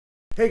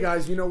Hey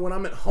guys, you know, when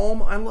I'm at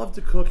home, I love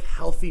to cook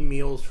healthy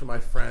meals for my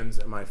friends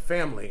and my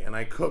family, and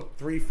I cook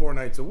 3-4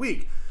 nights a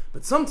week.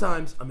 But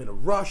sometimes I'm in a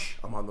rush,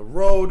 I'm on the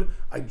road,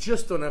 I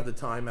just don't have the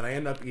time, and I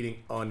end up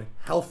eating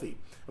unhealthy.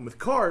 And with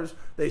cars,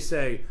 they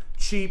say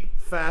cheap,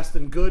 fast,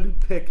 and good,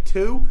 pick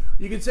two.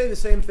 You can say the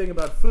same thing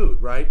about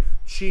food, right?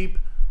 Cheap,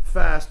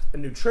 fast,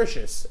 and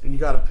nutritious, and you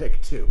gotta pick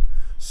two.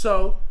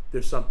 So,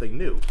 there's something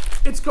new.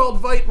 It's called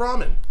Vite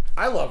Ramen.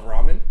 I love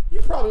ramen.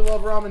 You probably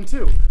love ramen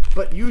too.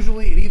 But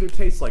usually it either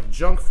tastes like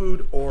junk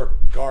food or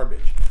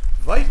garbage.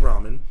 Vite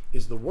Ramen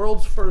is the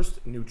world's first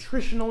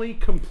nutritionally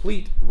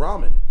complete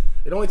ramen.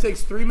 It only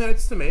takes 3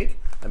 minutes to make.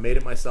 I made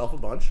it myself a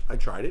bunch. I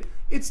tried it.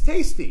 It's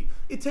tasty.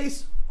 It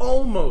tastes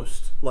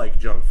almost like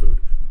junk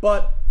food.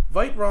 But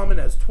Vite Ramen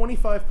has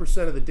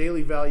 25% of the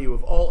daily value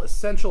of all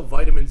essential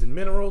vitamins and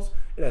minerals.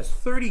 It has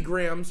 30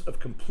 grams of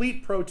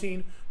complete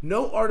protein,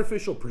 no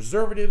artificial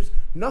preservatives,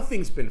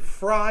 nothing's been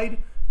fried,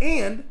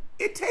 and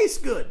it tastes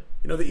good.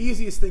 You know, the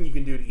easiest thing you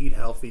can do to eat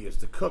healthy is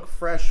to cook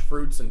fresh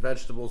fruits and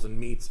vegetables and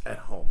meats at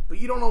home. But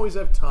you don't always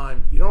have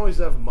time, you don't always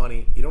have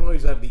money, you don't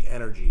always have the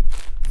energy.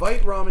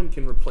 Vite Ramen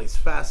can replace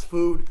fast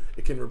food,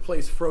 it can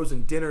replace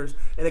frozen dinners,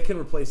 and it can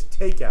replace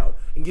takeout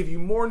and give you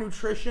more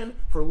nutrition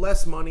for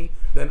less money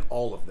than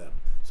all of them.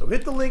 So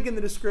hit the link in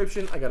the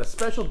description. I got a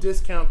special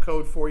discount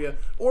code for you.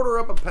 Order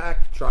up a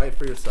pack, try it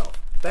for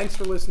yourself. Thanks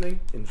for listening.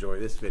 Enjoy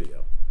this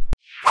video.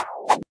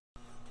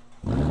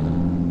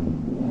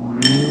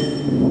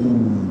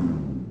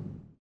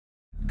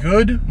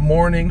 Good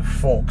morning,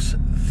 folks.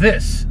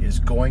 This is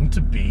going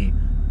to be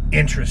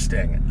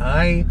interesting.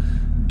 I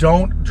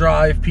don't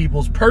drive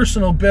people's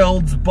personal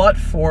builds, but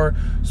for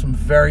some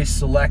very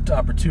select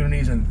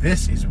opportunities, and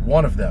this is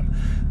one of them.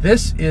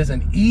 This is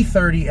an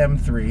E30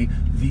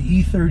 M3,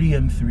 the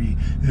E30 M3.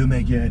 Oh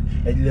my god,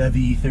 I love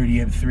the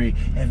E30 M3.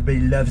 Everybody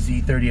loves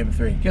the E30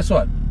 M3. Guess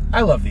what?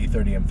 I love the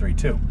E30 M3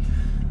 too.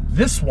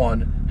 This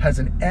one has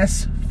an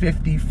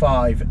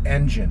S55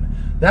 engine.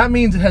 That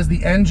means it has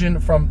the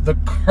engine from the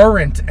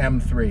current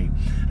M3.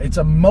 It's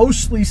a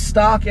mostly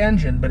stock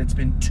engine, but it's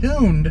been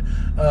tuned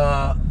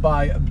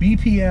by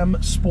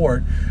BPM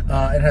Sport.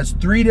 It has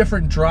 3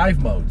 different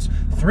drive modes: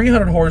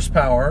 300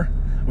 horsepower,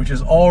 which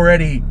is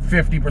already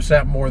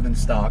 50% more than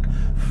stock,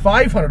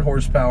 500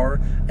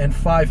 horsepower, and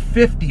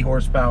 550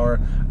 horsepower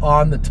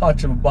on the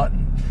touch of a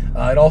button.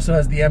 It also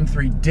has the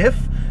M3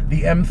 diff,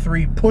 the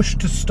M3 push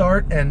to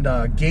start and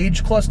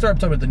gauge cluster. I'm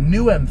talking about the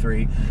new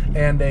M3,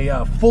 and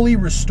a fully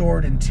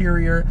restored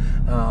interior,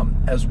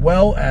 as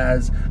well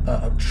as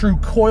a true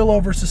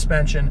coilover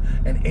suspension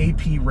and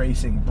AP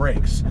racing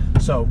brakes.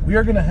 So we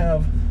are going to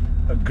have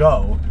a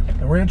go,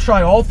 and we're going to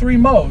try all 3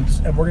 modes,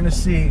 and we're going to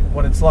see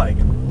what it's like.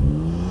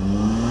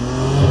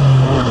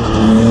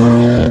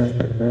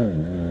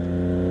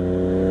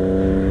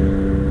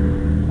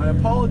 I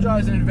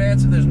apologize in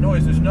advance if there's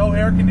noise. There's no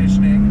air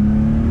conditioning,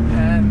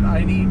 and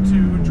I need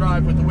to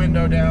drive with the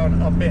window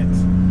down a bit.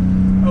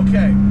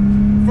 Okay,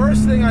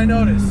 first thing I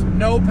notice,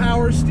 no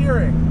power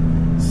steering.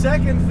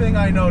 Second thing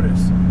I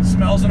notice,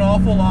 smells an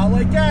awful lot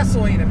like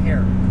gasoline in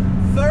here.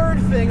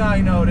 Third thing I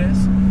notice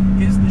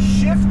is the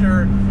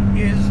shifter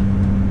is,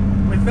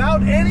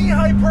 without any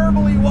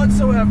hyperbole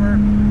whatsoever,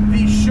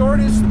 the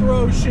shortest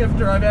throw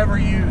shifter I've ever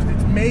used.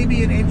 It's maybe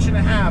 1.5 inches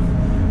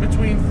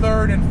between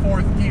 3rd and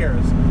 4th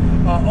gears.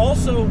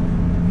 Also,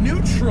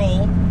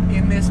 neutral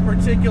in this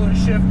particular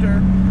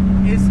shifter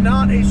is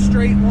not a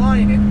straight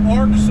line. It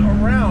arcs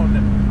around.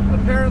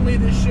 Apparently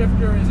this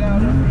shifter is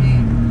out of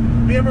the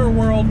Bimmer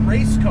World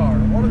race car.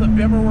 One of the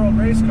Bimmer World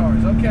race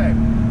cars. Okay.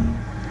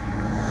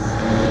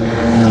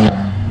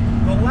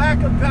 The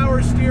lack of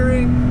power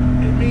steering,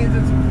 it means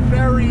it's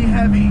very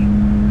heavy.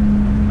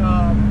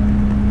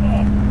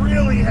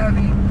 Really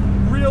heavy.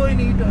 Really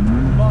need to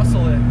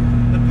muscle it.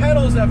 The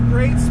pedals have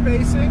great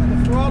spacing.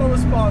 The throttle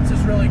response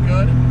is really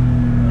good.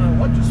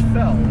 What just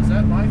fell? Is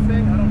that my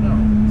thing? I don't know.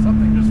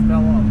 Something just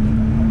fell off.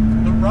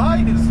 The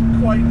ride is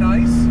quite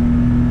nice.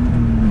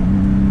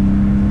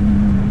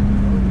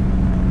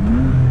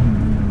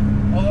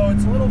 Although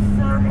it's a little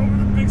firm over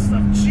the big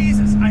stuff.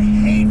 Jesus, I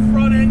hate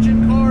front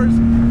engine cars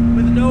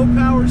with no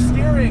power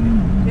steering.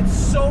 It's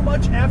so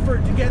much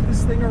effort to get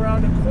this thing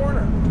around a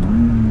corner.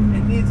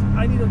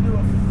 I need to do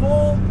a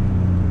full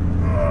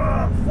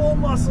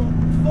muscle.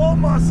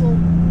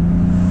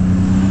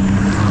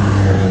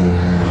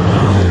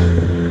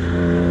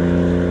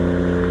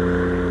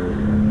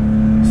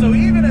 So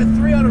even at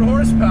 300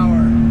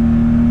 horsepower,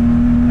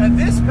 at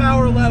this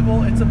power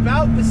level, it's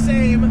about the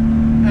same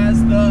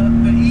as the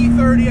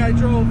E30 I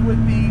drove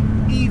with the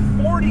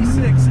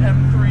E46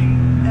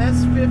 M3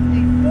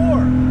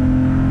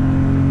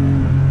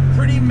 S54.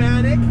 Pretty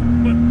manic,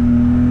 but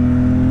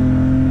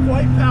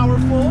quite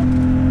powerful.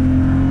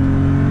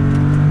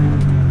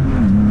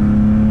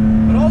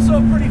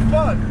 Also pretty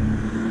fun.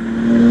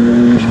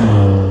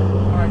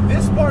 Alright,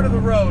 this part of the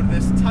road,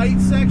 this tight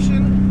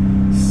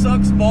section,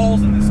 sucks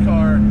balls in this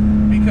car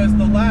because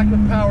the lack of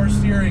power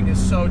steering is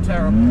so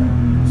terrible.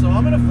 So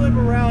I'm going to flip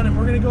around and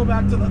we're going to go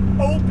back to the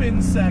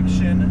open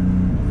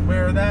section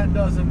where that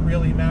doesn't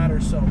really matter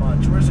so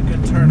much. Where's a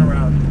good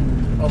turnaround?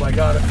 Oh my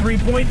god, a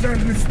 3-point turn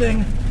in this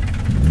thing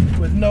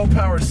with no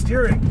power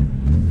steering.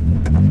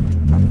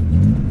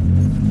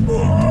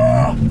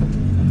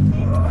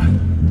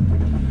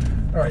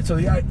 Alright, so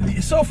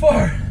so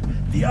far,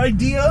 the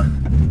idea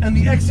and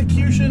the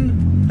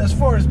execution as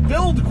far as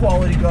build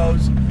quality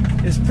goes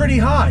is pretty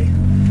high.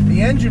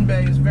 The engine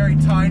bay is very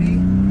tidy.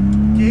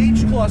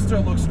 Gauge cluster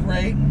looks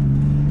great.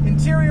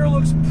 Interior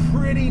looks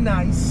pretty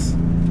nice.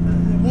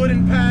 It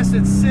wouldn't pass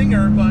its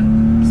Singer, but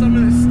some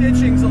of the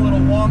stitching's a little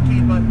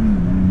wonky, but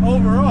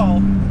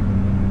overall,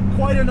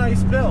 quite a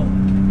nice build.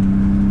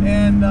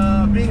 And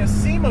being a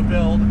SEMA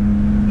build,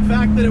 the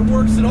fact that it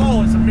works at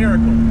all is a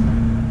miracle.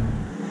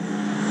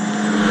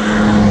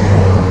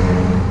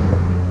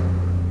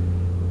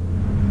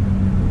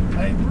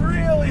 I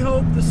really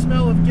hope the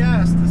smell of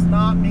gas does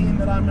not mean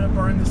that I'm going to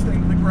burn this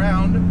thing to the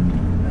ground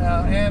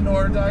and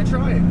or die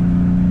trying.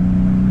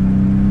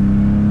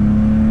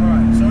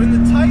 Alright, so in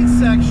the tight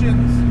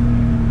sections,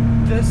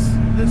 this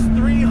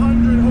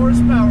 300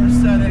 horsepower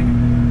setting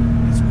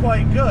is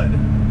quite good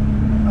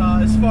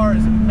as far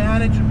as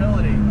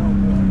manageability. Oh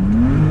boy.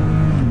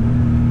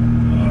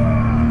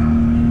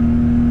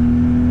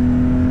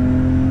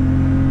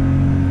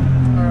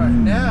 Alright,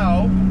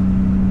 now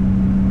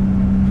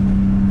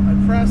I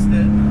pressed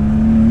it.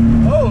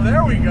 Oh,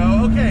 there we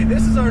go. Okay,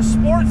 this is our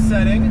sports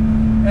setting,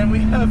 and we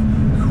have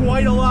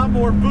quite a lot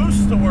more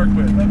boost to work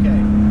with.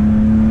 Okay,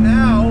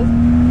 now,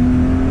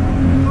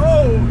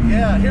 oh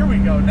yeah, here we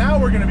go. Now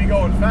we're going to be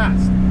going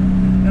fast.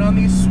 And on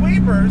these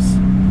sweepers,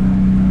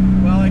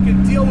 well, I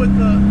can deal with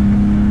the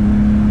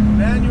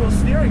manual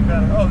steering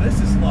better. Oh, this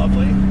is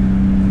lovely.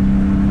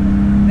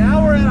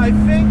 Now we're at, I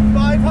think,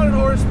 500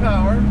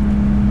 horsepower.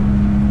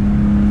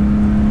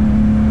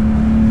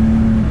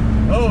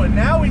 Oh, and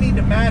now we need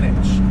to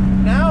manage.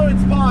 Now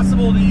it's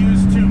possible to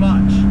use too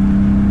much.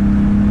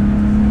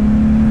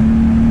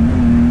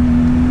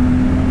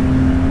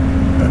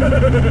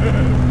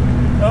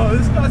 Oh,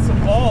 this got some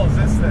balls,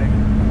 this thing.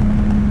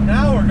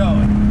 Now we're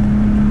going.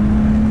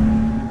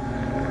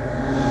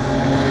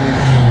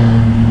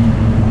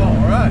 All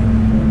right.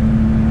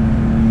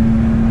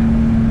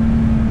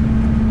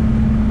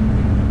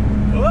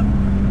 Whoop.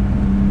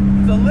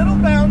 It's a little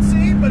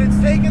bouncy, but it's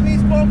taking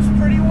these bumps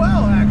pretty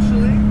well,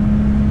 actually.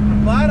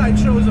 I'm glad I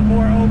chose a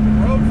more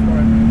open road for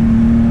it.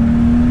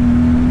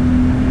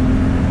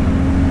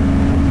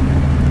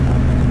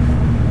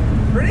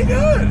 Pretty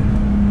good.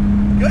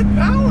 Good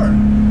power.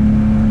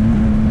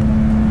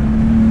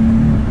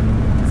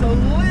 It's a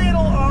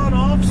little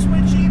on-off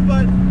switchy,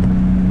 but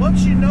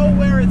once you know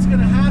where it's going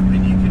to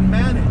happen, you can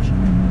manage.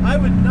 I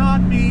would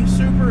not be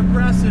super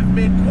aggressive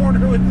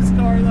mid-corner with this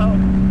car, though.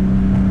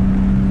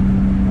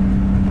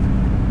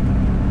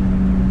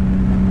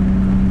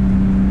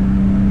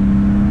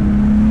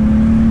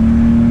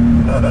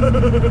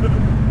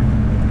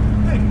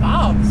 Big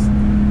knobs.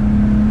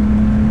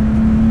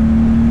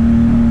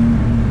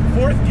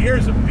 Fourth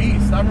gear's a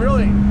beast. I'm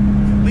really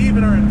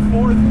leaving her in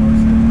fourth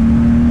mostly.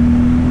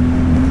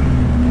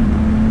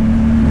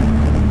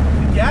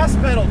 The gas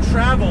pedal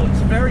travel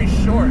is very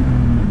short.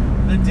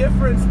 The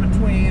difference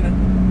between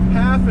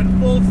half and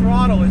full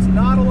throttle is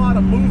not a lot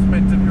of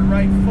movement of your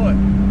right foot.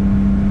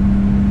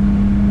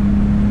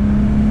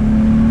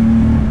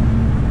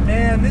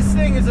 And this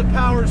thing is a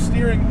power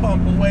steering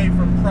pump away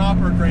from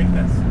proper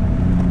greatness.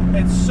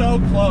 It's so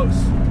close.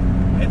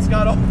 It's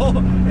got all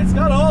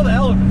the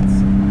elements.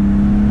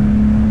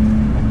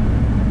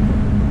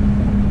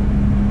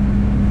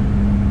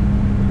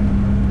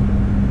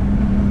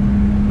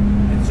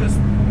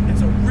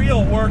 It's a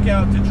real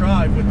workout to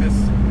drive with this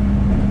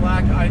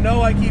black. I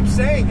know I keep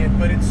saying it,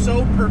 but it's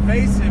so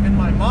pervasive in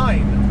my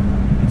mind.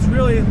 It's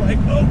really like,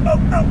 oh,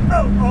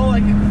 all I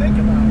can think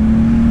about.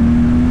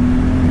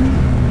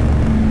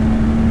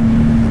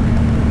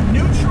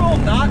 Neutral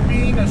not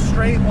being a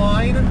straight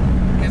line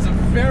is a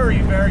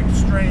very, very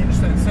strange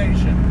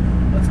sensation.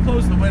 Let's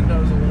close the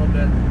windows a little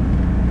bit,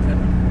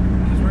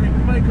 because we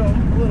might go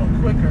a little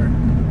quicker.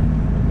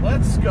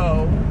 Let's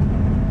go.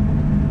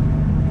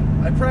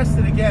 I pressed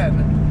it again,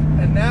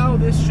 and now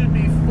this should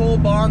be full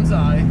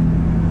bonsai.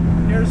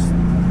 Here's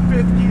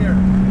fifth gear.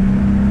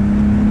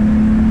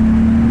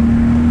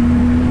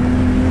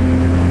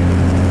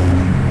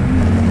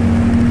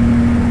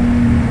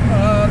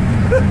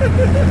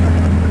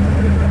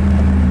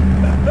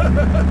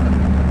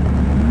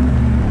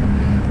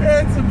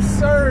 It's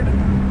absurd.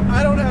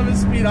 I don't have a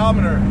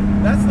speedometer.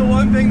 That's the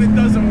one thing that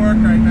doesn't work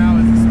right now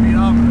is the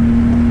speedometer.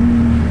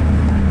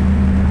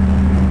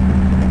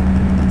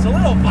 It's a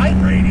little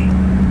vibrating.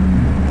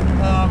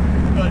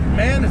 But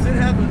man, does it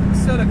have a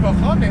set of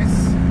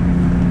cojones.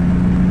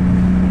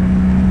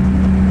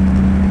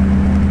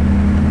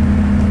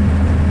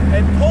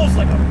 It pulls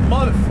like a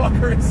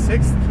motherfucker in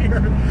sixth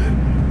gear.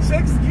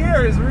 Sixth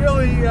gear is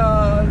really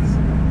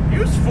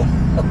useful.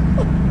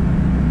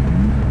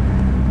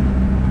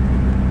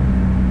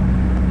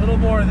 A little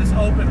more of this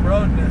open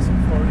roadness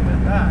before we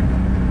get back.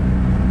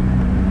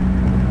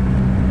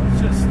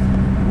 Let's just...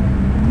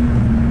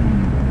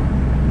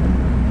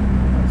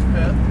 That's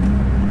fifth.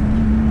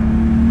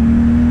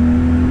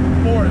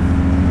 Fourth.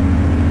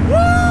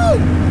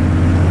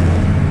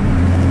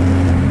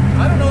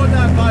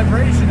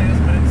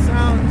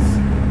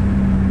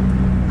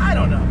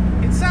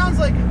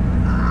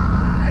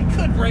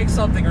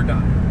 something or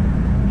die.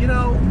 You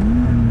know,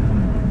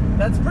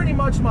 that's pretty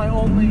much my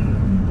only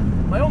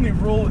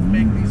rule with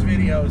making these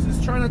videos is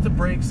try not to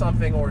break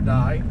something or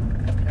die.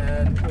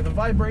 And with a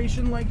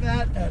vibration like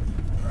that at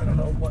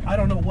I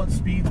don't know what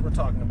speeds we're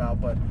talking about,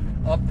 but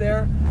up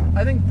there,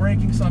 I think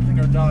breaking something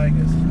or dying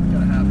is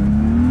gonna happen.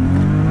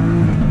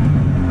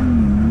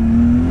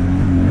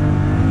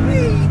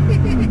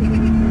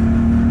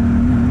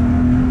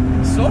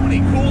 So many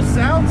cool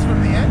sounds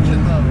from the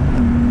engine though.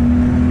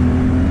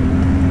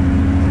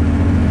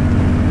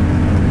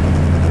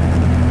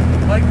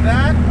 Like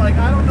that, like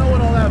I don't know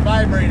what all that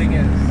vibrating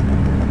is,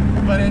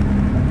 but it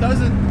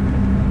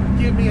doesn't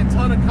give me a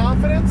ton of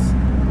confidence.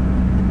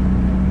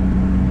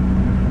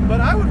 But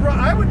I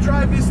would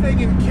drive this thing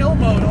in kill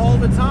mode all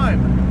the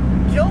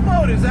time. Kill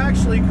mode is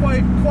actually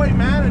quite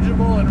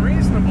manageable and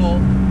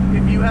reasonable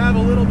if you have a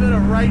little bit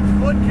of right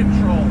foot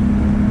control.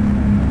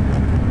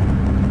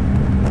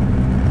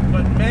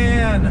 But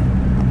man,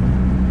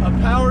 a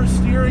power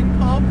steering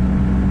pump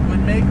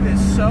would make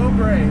this so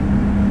great.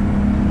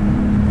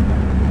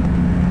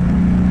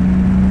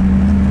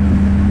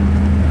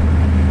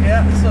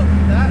 Yeah, so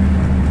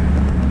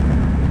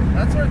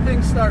that's where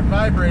things start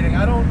vibrating.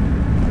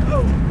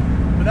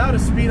 Without a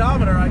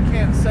speedometer, I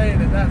can't say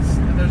that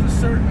there's a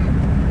certain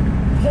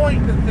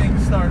point that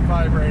things start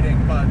vibrating,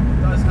 but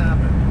it does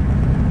happen.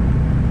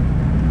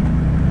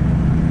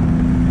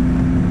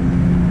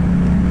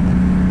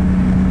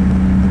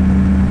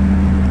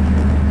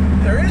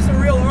 There is a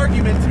real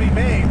argument to be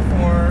made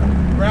for,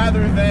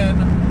 rather than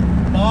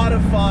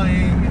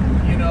modifying,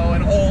 you know,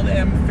 an old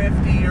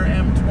M50 or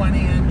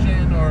M20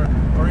 engine or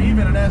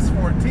even an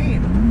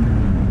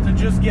S14, to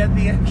just get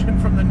the engine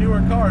from the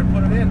newer car and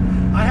put it in.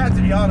 I have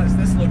to be honest,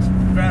 this looks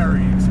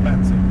very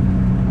expensive.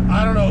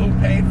 I don't know who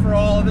paid for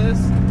all of this,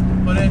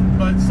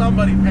 but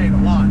somebody paid a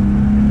lot.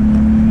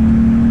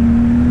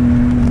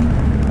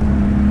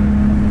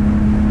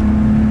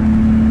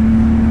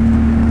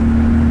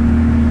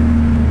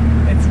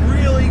 It's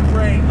really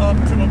great up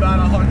to about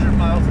 100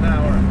 miles an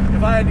hour.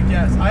 If I had to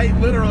guess, I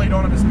literally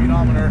don't have a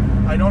speedometer.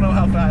 I don't know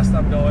how fast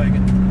I'm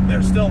going.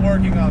 They're still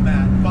working on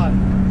that, but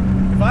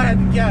if I had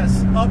to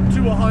guess, up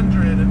to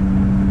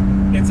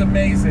 100, it's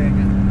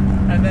amazing.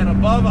 And then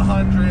above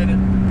 100,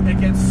 it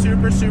gets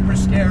super, super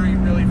scary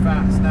really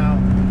fast. Now,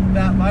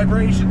 that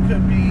vibration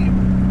could be,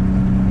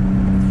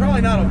 it's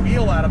probably not a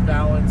wheel out of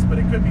balance, but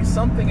it could be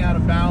something out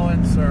of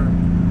balance, or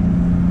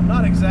I'm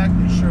not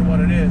exactly sure what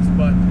it is.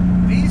 But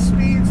these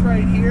speeds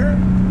right here,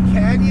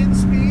 canyon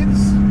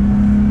speeds,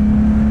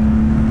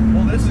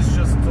 well, this is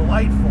just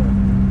delightful.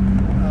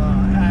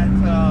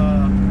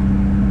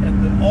 At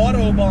the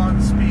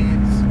Autobahn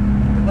speeds,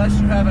 unless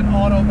you have an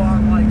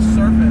Autobahn-like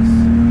surface.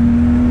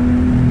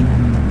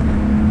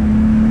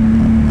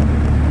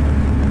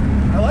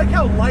 I like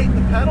how light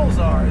the pedals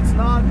are. It's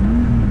not,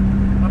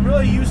 I'm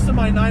really used to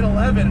my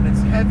 911 and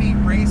it's heavy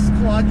race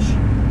clutch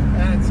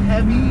and it's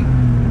heavy,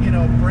 you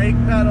know, brake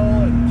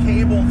pedal and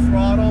cable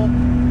throttle.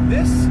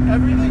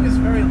 Everything is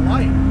very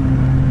light.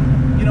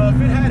 You know, if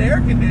it had air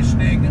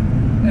conditioning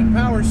and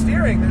power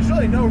steering, there's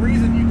really no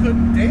reason you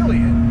couldn't daily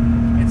it.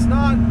 It's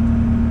not,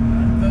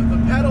 the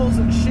pedals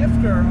and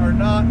shifter are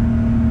not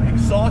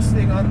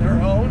exhausting on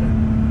their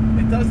own.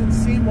 It doesn't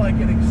seem like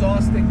an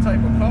exhausting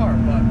type of car,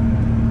 but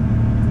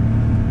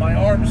my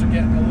arms are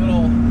getting a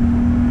little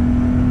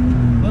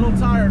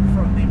tired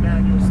from the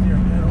manual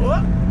steering.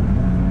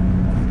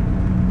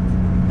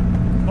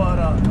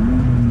 But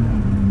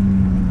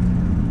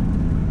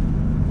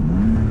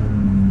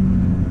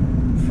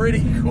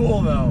pretty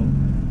cool though.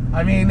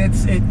 I mean,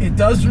 it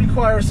does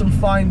require some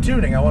fine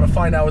tuning. I want to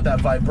find out what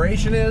that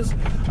vibration is.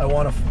 I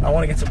want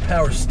to get some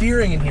power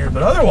steering in here,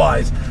 but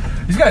otherwise,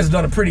 these guys have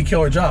done a pretty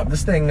killer job.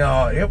 This thing,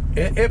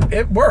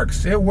 it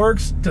works. It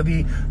works to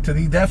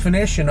the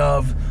definition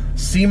of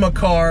SEMA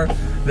car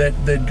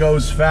that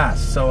goes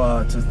fast.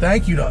 So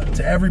thank you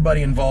to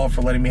everybody involved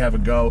for letting me have a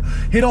go.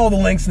 Hit all the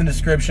links in the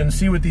description.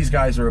 See what these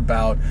guys are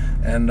about,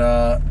 and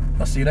I'll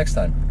see you next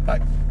time.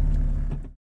 Bye.